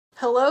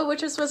Hello,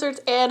 witches, wizards,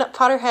 and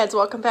Potterheads.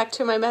 Welcome back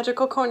to my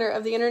magical corner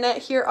of the internet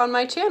here on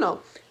my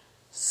channel.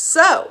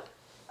 So,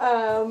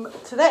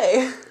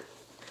 today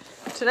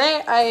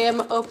I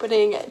am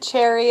opening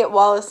Cherry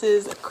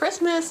Wallis's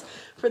Christmas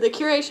for the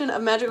Curation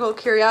of Magical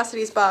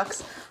Curiosities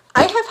box.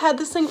 I have had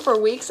this thing for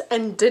weeks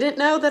and didn't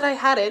know that I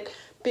had it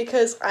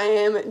because I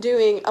am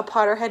doing a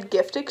Potterhead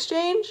gift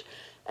exchange.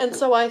 And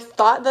so I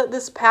thought that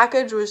this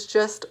package was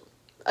just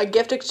a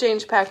gift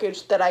exchange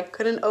package that I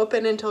couldn't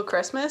open until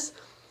Christmas.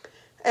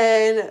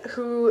 And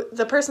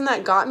the person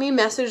that got me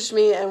messaged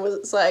me and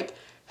was like,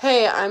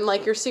 hey, I'm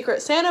like your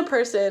secret Santa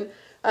person.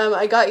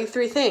 I got you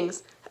 3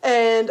 things.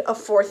 And a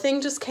 4th thing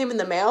just came in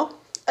the mail.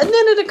 And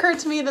then it occurred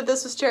to me that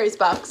this was Cherry's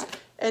box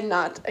and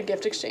not a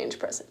gift exchange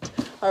present.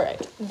 All right.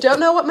 Don't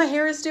know what my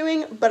hair is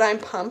doing, but I'm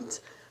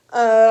pumped.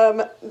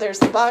 There's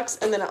the box.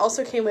 And then it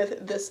also came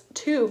with this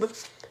tube.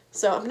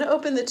 So I'm going to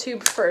open the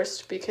tube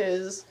first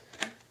because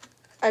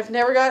I've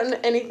never gotten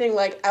anything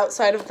like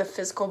outside of the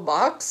physical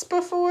box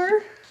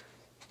before.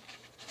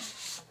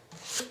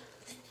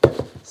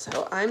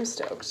 So I'm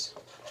stoked.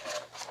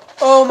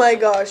 Oh my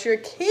gosh, you're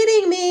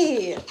kidding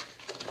me.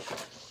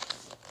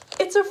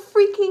 It's a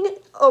freaking,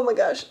 oh my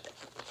gosh.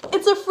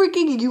 It's a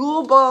freaking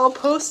Yule Ball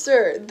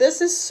poster.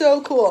 This is so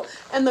cool.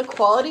 And the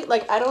quality,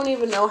 like I don't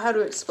even know how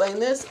to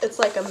explain this. It's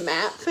like a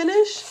matte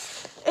finish.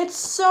 It's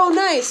so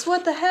nice.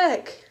 What the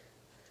heck?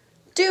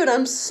 Dude,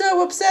 I'm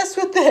so obsessed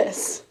with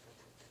this.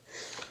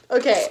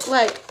 Okay,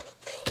 like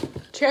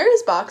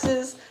Cherry's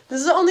boxes,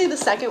 this is only the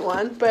second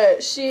one,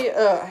 but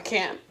I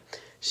can't.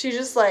 She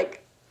just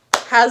like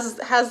has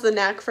the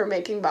knack for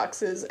making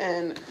boxes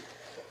and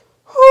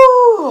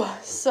whoo,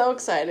 so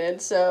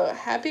excited. So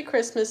happy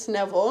Christmas,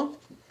 Neville.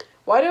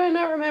 Why do I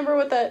not remember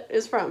what that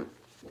is from?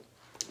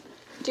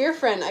 Dear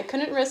friend, I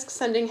couldn't risk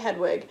sending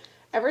Hedwig.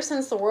 Ever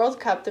since the World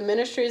Cup, the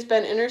ministry's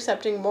been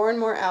intercepting more and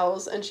more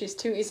owls and she's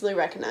too easily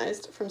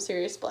recognized. From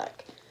Sirius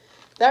Black.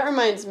 That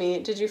reminds me,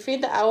 did you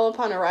feed the owl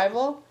upon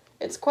arrival?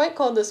 It's quite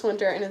cold this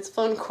winter, and it's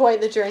flown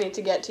quite the journey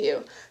to get to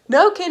you.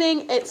 No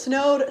kidding, it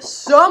snowed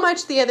so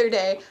much the other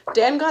day.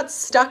 Dan got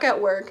stuck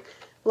at work,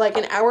 like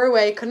an hour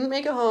away, couldn't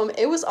make it home.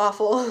 It was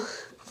awful.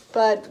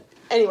 But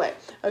anyway,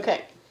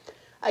 okay.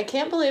 I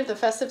can't believe the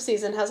festive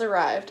season has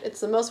arrived. It's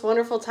the most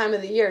wonderful time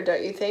of the year,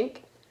 don't you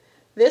think?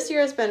 This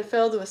year has been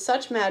filled with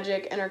such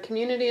magic, and our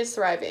community is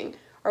thriving.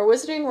 Our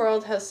wizarding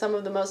world has some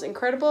of the most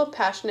incredible,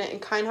 passionate,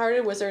 and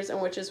kind-hearted wizards and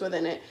witches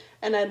within it,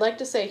 and I'd like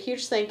to say a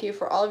huge thank you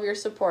for all of your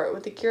support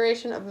with the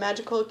curation of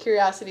magical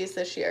curiosities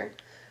this year.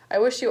 I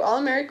wish you all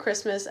a Merry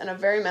Christmas and a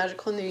very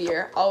magical New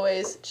Year.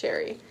 Always,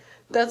 Cherry.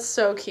 That's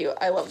so cute.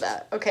 I love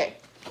that. Okay,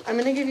 I'm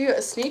going to give you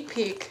a sneak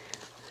peek.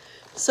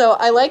 So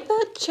I like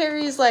that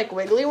Cherry's like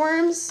wiggly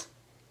worms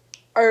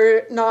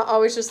are not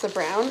always just the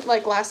brown.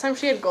 Like last time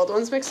she had gold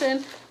ones mixed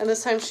in, and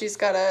this time she's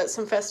got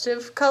some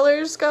festive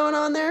colors going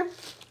on there.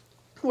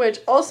 Which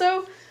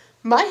also,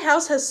 my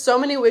house has so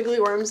many wiggly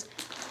worms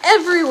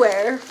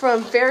everywhere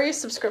from various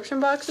subscription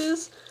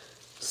boxes.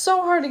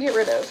 So hard to get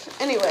rid of.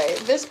 Anyway,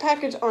 this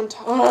package on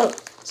top,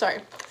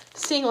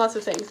 seeing lots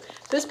of things.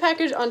 This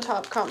package on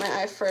top caught my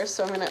eye first,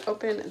 so I'm going to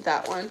open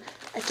that one.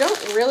 I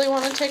don't really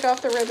want to take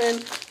off the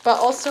ribbon, but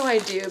also I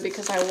do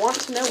because I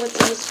want to know what's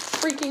in this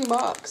freaking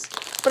box.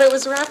 But it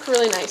was wrapped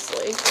really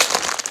nicely.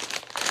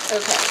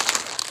 Okay.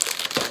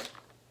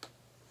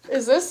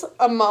 Is this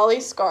a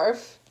Molly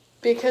scarf?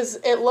 Because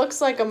it looks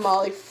like a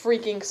Molly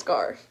freaking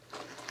scarf.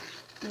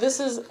 This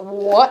is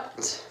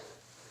what?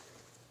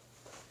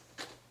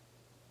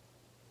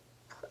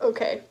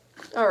 Okay.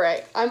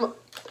 Alright. I'm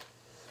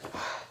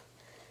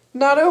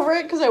not over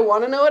it because I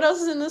want to know what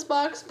else is in this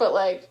box, but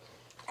like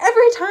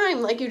every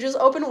time, like you just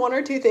open 1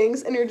 or 2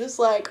 things and you're just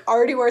like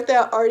already worth it,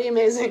 already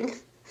amazing.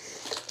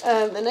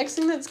 The next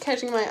thing that's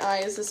catching my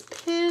eye is this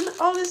pin.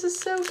 Oh, this is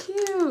so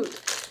cute.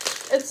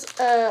 It's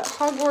a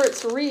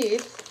Hogwarts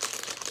wreath.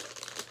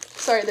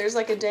 Sorry, there's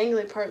like a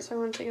dangly part, so I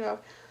want to take it off.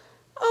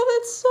 Oh,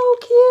 that's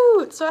so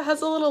cute. So it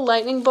has a little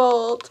lightning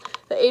bolt,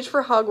 the H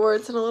for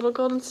Hogwarts, and a little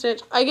golden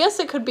snitch. I guess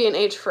it could be an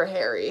H for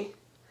Harry.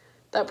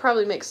 That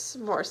probably makes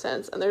more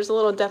sense. And there's a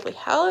little Deathly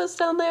Hallows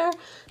down there.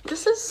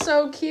 This is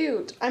so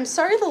cute. I'm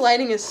sorry the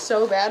lighting is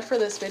so bad for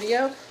this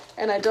video,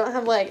 and I don't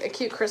have like a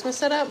cute Christmas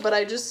setup, but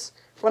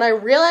when I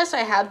realized I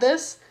had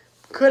this,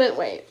 couldn't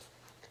wait.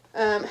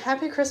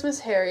 Happy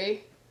Christmas,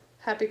 Harry.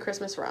 Happy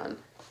Christmas, Ron.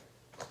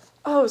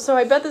 Oh, so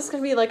I bet this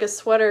could be like a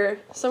sweater,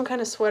 some kind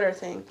of sweater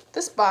thing.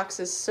 This box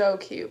is so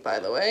cute, by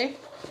the way.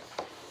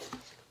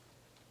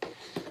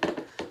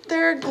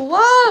 They're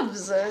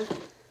gloves!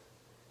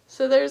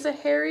 So there's a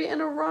Harry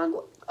and a Ron.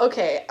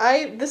 Okay,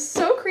 this is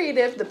so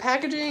creative. The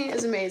packaging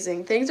is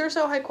amazing. Things are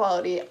so high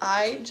quality.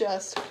 I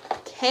just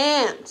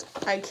can't.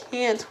 I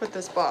can't with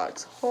this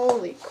box.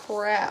 Holy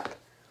crap.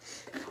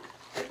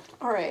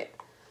 Alright,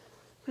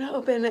 I'm gonna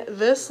open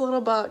this little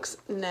box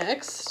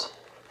next.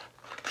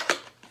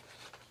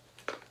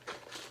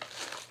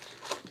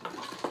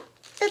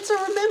 It's a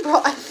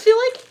Remembrall. I feel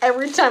like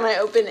every time I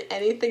open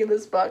anything in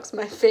this box,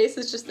 my face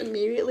is just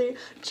immediately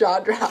jaw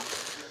drop.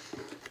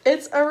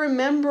 It's a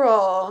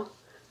Remembrall.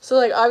 So,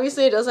 like,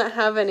 obviously it doesn't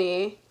have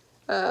any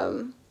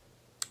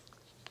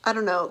I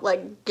don't know,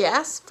 like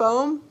gas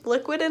foam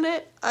liquid in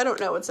it. I don't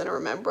know what's in a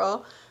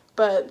Remembrall,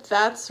 but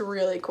that's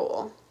really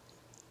cool.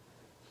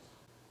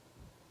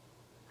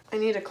 I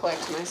need to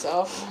collect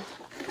myself.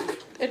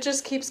 It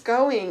just keeps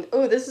going.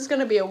 Oh, this is going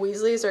to be a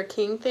Weasley's or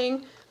King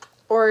thing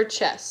or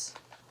chess.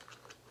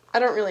 I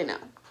don't really know.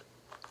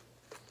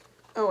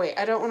 Oh wait,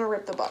 I don't want to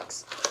rip the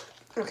box.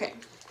 Okay.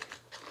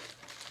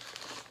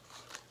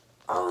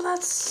 Oh,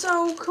 that's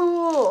so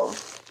cool.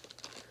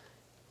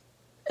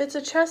 It's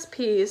a chess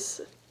piece.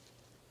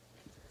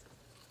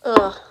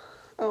 Ugh.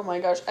 Oh my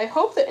gosh. I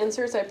hope the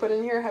inserts I put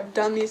in here have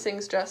done these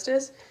things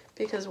justice,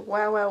 because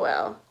wow, wow,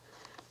 wow.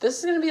 This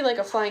is going to be like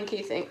a flying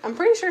key thing. I'm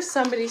pretty sure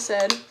somebody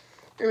said,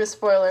 in a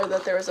spoiler,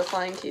 that there was a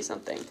flying key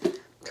something.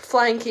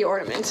 Flying key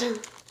ornament.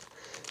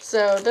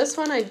 So this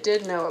one I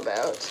did know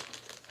about.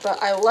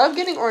 But I love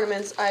getting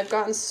ornaments. I've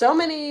gotten so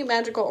many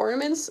magical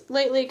ornaments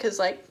lately because,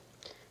 like,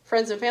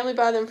 friends and family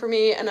buy them for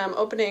me, and I'm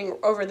opening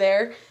over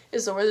there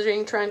is the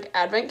Wizarding Trunk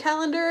Advent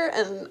Calendar,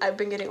 and I've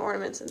been getting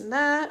ornaments in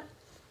that.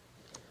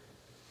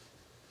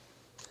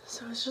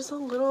 So it's just a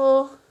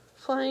little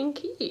flying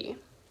key.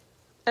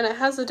 And it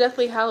has the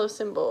Deathly Hallows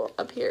symbol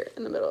up here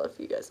in the middle if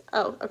you guys...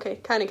 Oh, okay,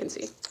 kind of can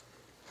see.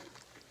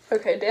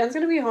 Okay, Dan's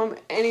going to be home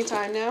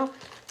anytime now,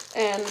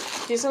 and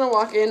he's going to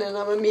walk in, and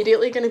I'm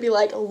immediately going to be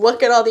like,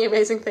 look at all the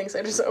amazing things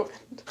I just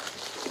opened.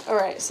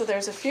 Alright, so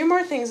there's a few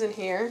more things in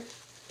here.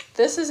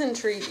 This is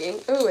intriguing.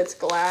 Ooh, it's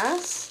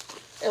glass.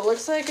 It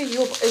looks like a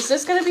Yule... Is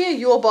this going to be a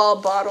Yule Ball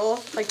bottle?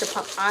 Like the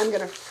pump? I'm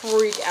going to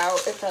freak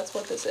out if that's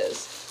what this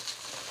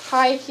is.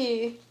 High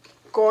key,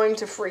 going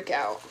to freak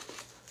out.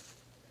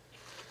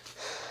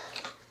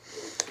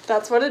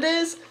 That's what it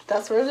is.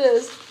 That's what it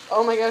is.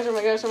 Oh my gosh, oh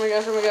my gosh, oh my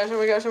gosh, oh my gosh, oh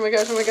my gosh, oh my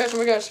gosh, oh my gosh, oh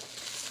my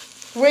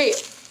gosh.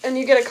 Wait, and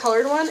you get a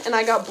colored one, and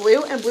I got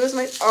blue, and blue is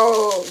my...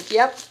 Oh,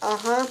 yep,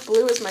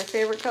 blue is my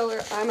favorite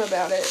color. I'm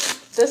about it.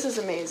 This is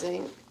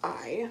amazing.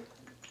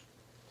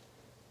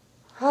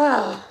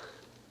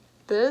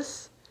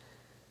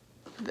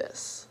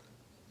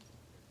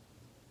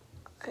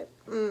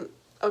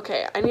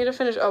 Okay, I need to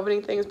finish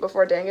opening things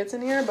before Dan gets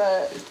in here,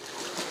 but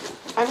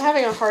I'm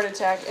having a heart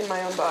attack in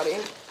my own body.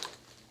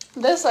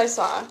 This I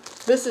saw.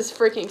 This is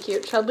freaking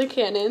cute. Chudley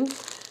Cannon,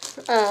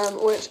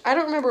 which I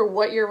don't remember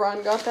what year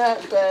Ron got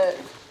that, but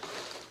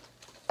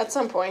at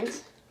some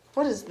point.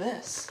 What is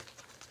this?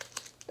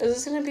 Is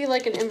this going to be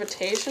like an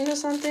invitation to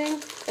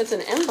something? It's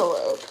an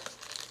envelope.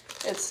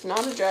 It's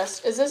not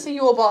addressed. Is this a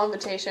Yule Ball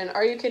invitation?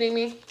 Are you kidding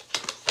me?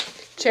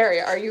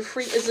 Cherry, are you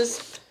free? Is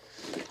this...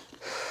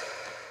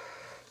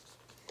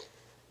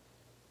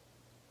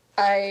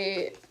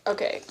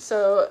 Okay,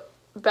 so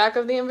back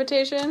of the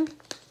invitation,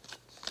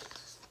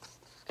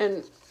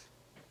 and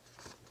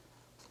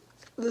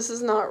this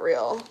is not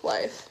real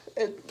life.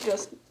 It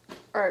just,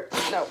 or,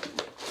 nope.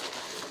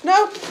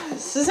 Nope,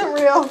 this isn't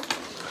real.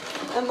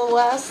 And the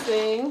last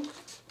thing,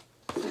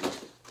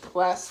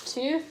 last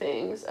two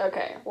things,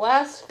 okay,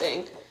 last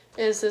thing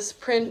is this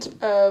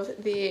print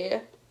of the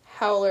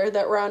Howler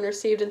that Ron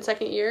received in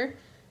second year.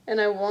 And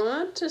I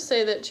want to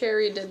say that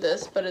Cherry did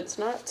this, but it's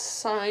not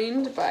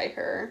signed by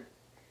her.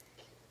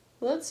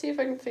 Let's see if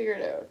I can figure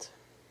it out.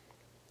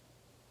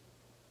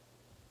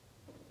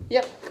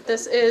 Yep,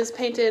 this is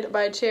painted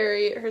by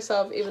Cherry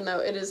herself, even though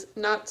it is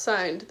not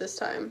signed this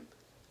time.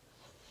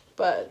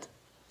 But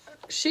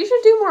she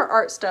should do more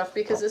art stuff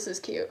because this is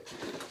cute.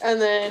 And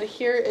then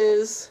here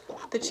is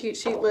the cheat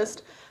sheet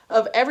list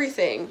of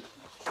everything.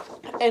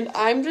 And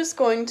I'm just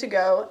going to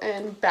go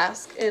and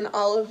bask in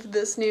all of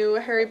this new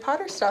Harry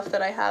Potter stuff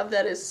that I have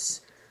that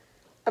is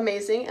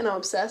amazing, and I'm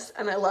obsessed,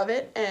 and I love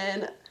it,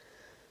 and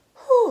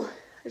whew,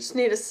 I just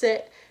need to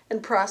sit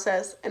and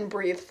process and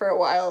breathe for a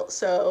while.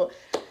 So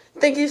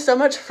thank you so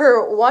much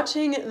for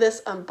watching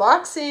this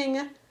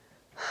unboxing.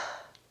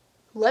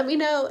 Let me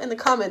know in the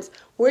comments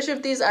which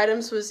of these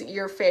items was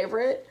your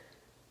favorite.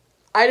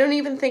 I don't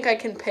even think I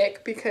can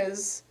pick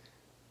because...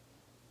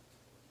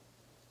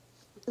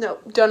 No,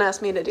 don't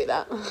ask me to do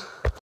that.